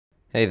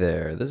Hey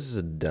there, this is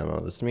a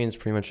demo. This means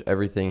pretty much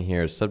everything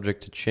here is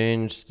subject to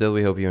change. Still,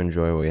 we hope you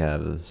enjoy what we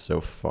have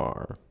so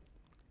far.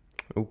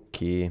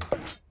 Okay.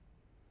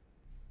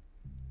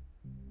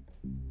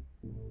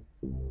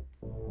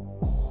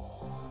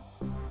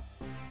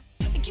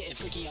 Getting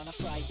freaky on a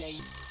Friday.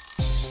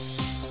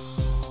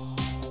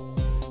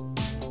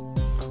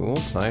 Cool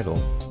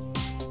title.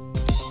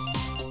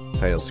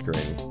 Title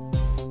screen.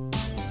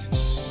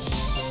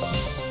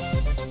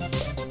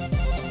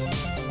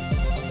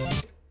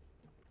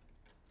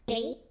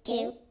 Three,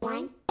 two,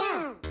 one,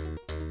 go!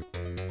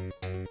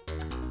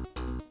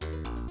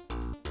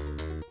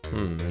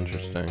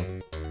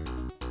 Interesting.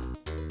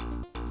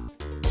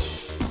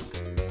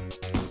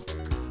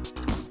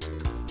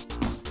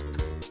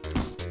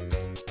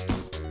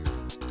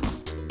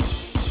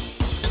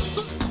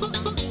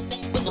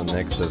 It's a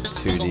mix of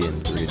 2D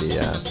and 3D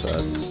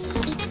assets.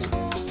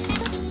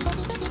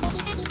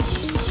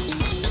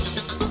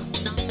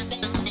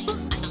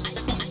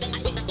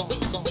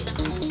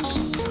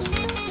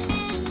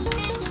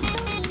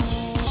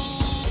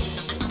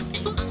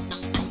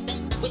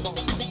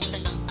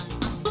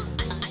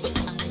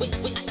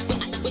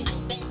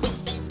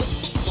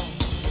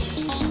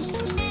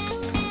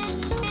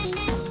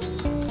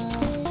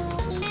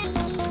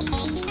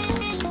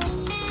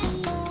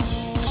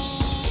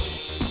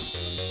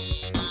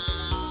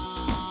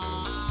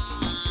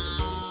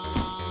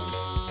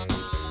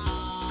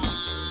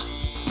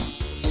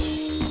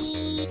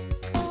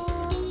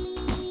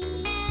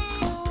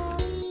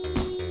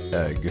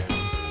 Egg.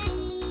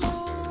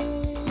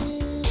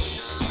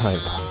 I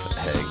love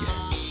egg.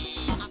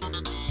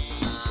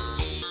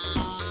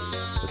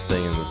 The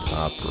thing in the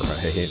top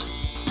right.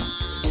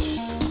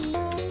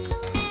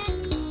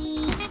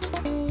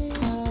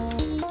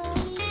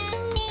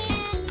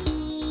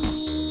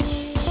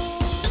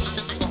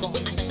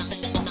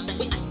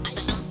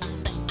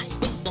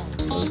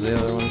 What does the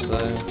other one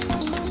say?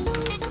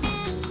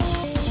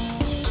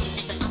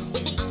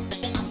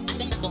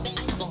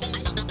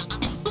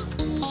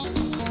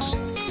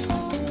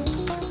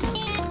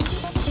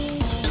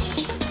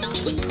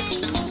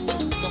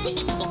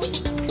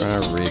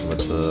 Trying to read what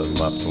the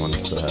left one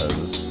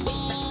says.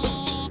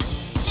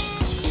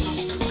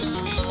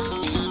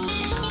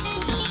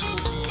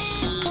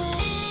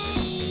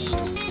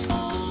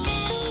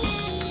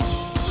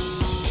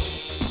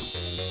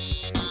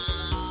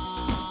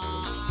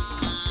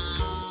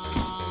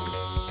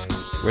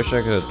 Wish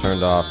I could have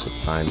turned off the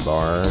time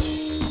bar.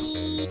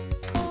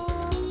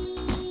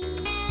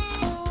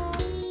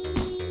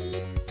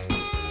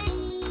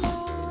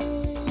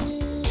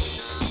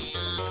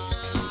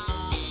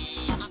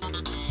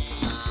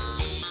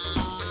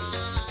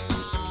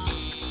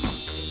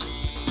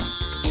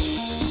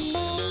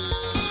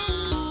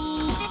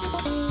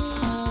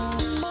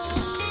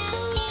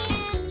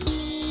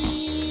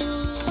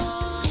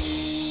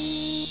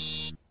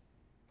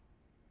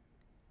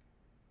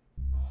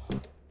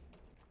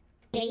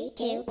 Three,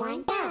 two,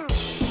 one, go! I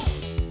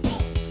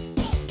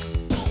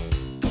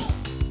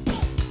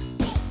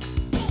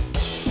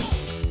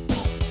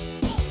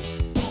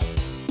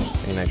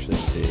can actually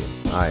see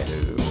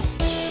Ihu.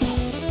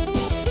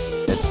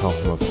 It's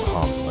home of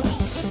Omelette.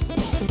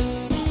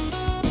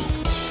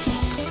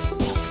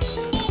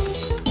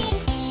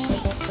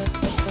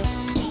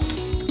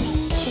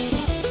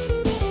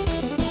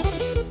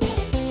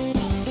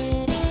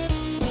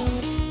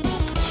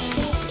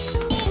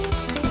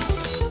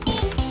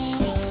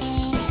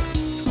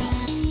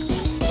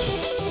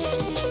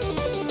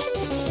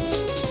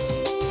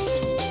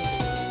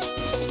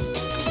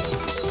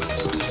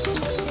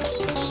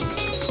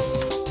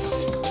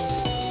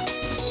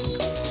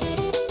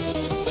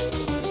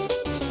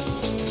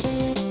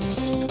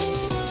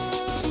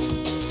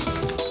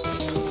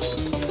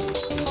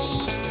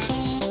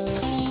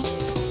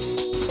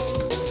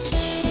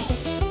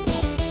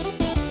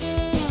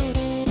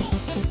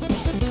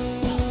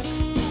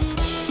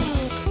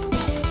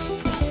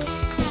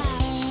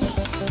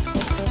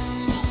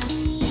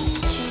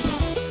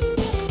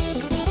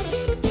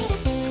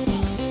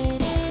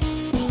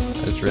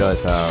 I just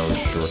realized how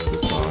short the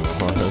song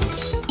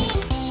was.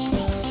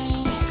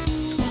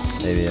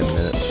 Maybe a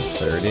minute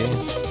 30. I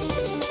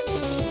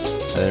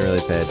didn't really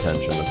pay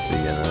attention at the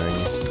beginning.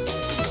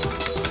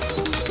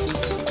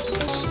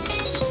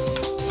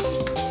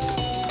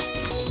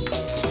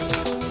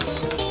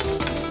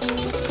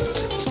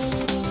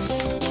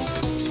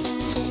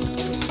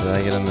 Did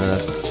I get a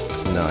miss?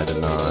 No, I did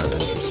not.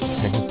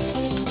 Interesting.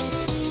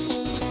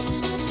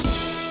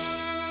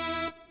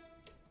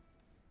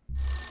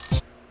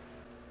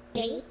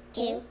 Three,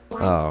 two,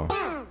 one, Oh. go!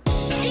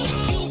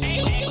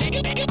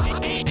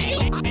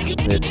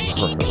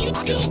 It's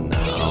broken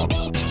now.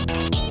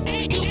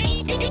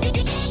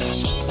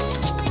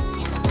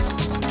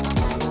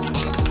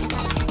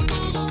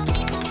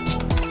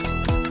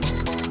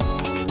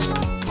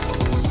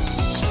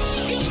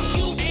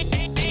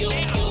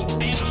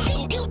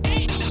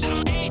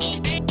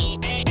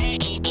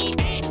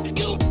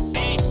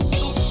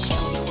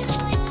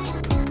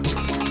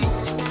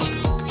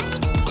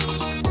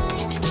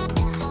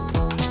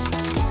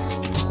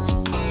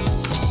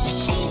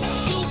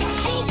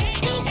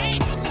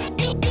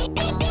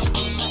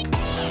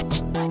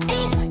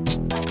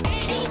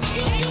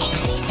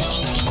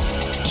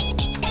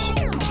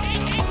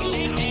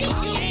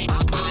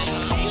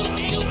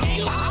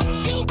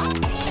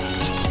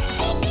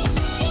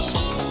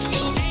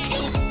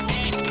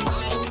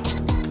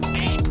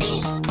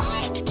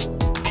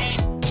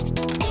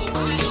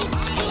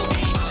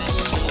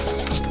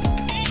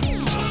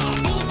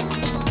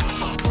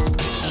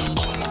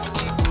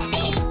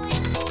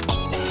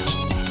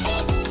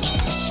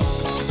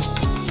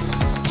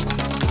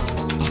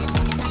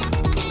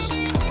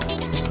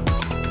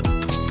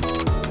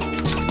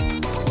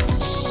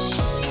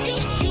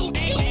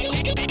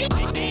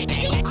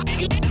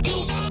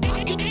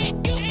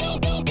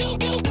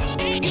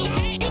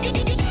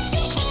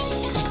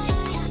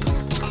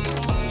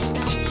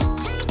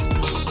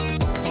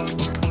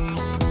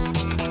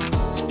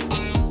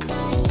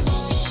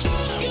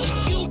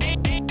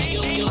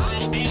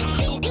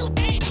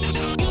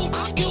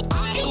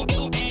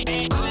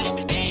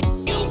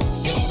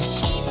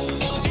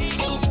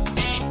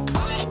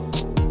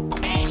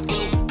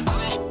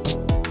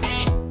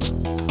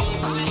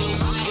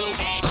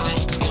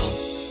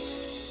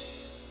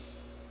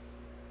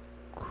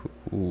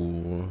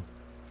 Ooh.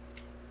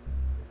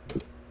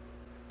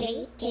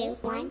 3, 2,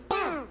 1,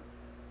 go.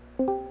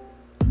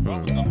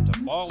 Welcome to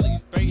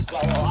Baldi's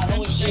Basement,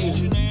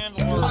 Education and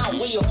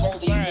Learning.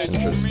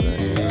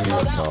 Interesting.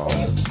 Good call.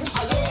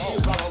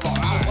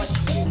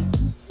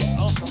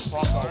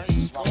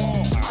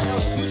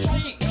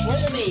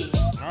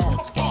 Now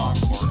it's time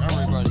for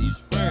everybody's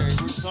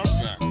favorite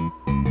subject.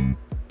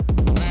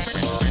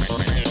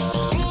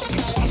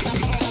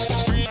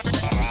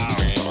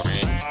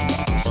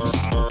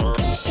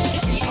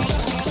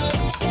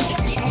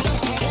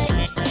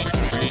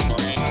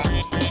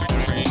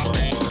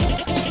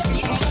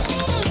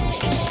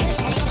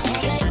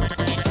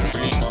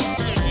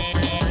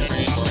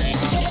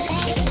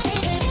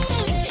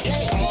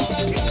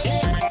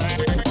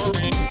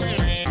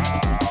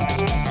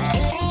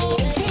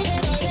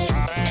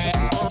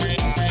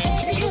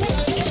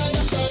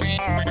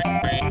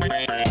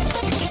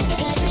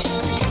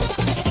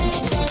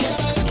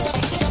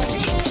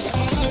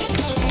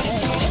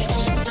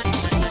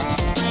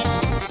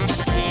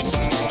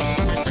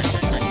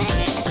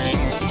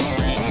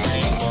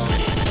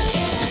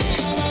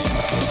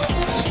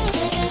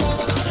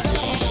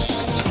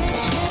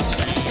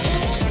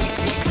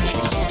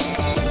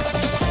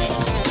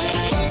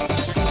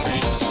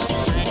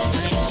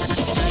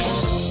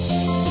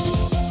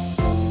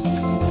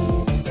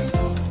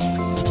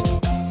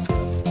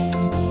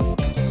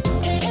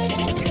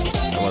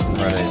 I wasn't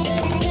ready.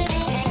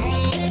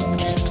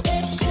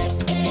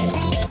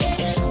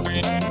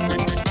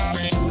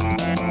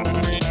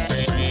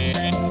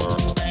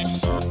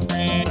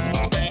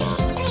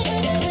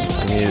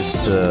 I'm used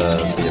to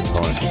the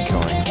opponent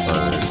going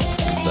first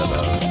instead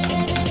of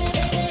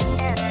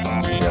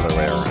the other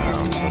way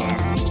around.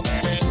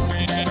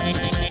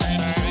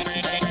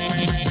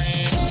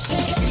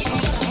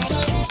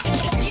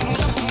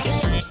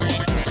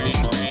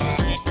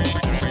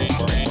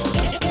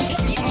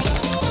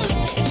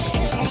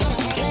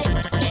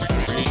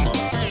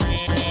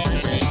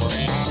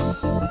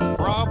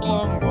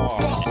 Problem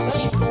 1.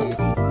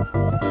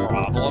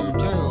 Problem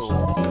 2.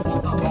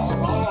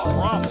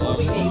 Problem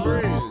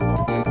 3.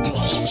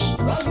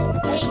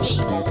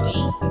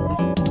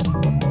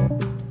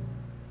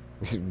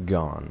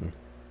 Gone.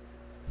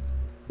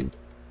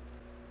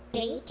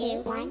 3,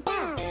 2, 1,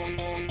 go.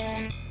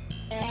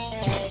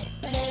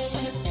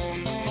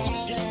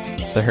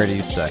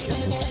 30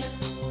 seconds.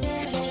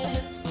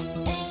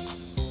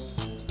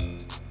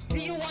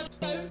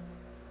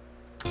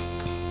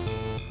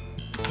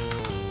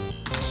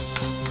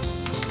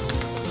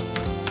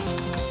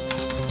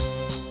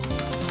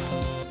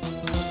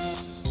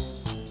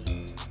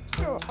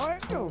 I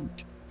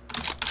don't.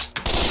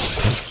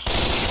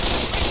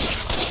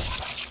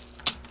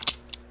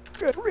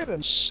 Good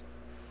riddance.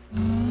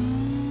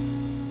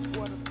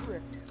 What a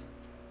prick.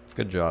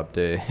 Good job,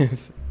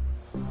 Dave.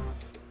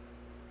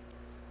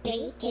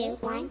 3, 2,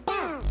 1,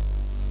 go.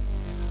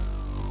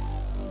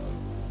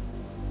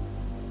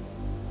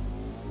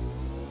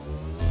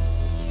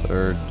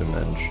 Third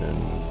dimension.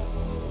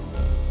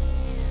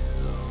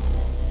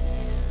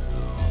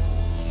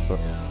 So,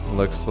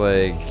 looks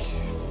like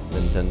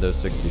Nintendo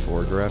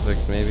 64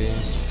 graphics, maybe?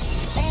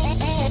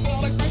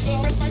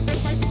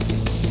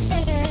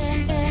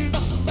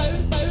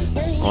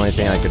 Only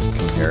thing I could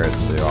compare it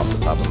to off the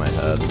top of my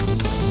head.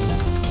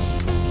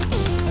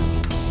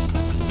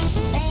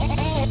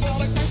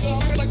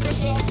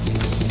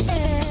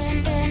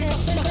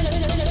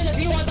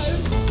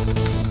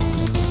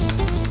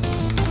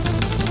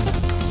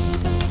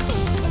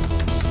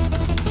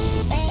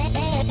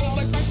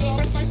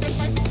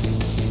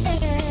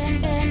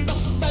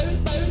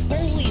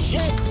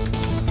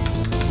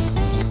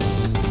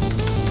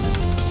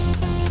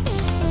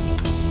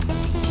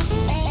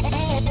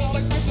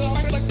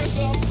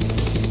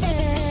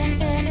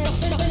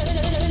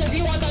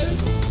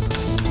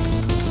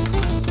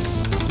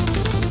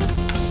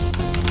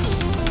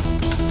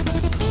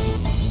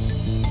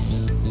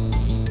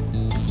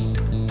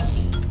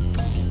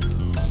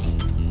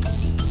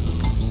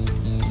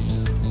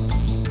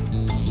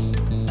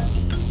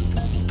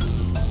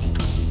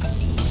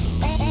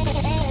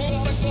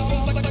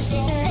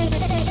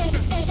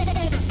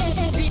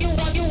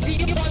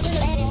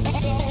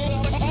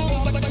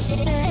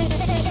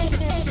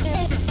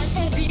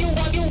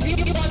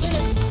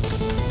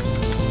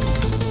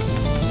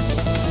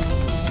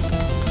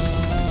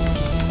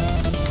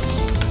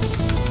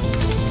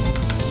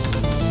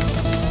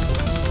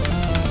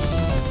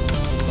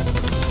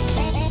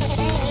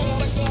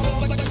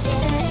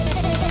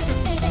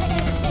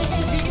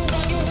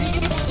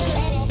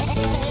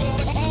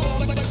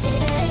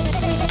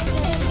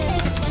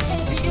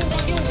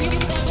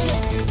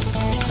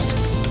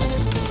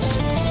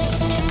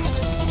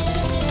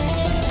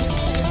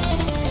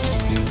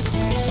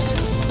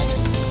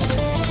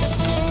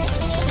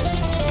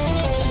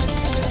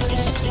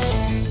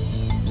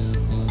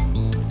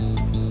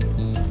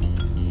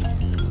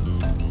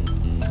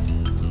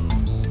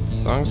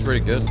 Song's pretty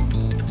good.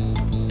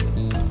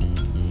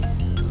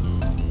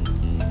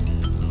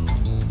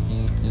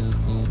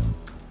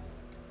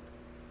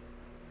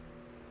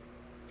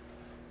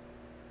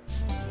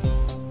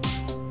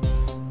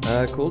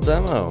 Cool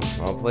demo.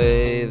 I'll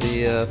play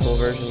the full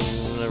version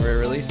whenever it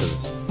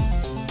releases.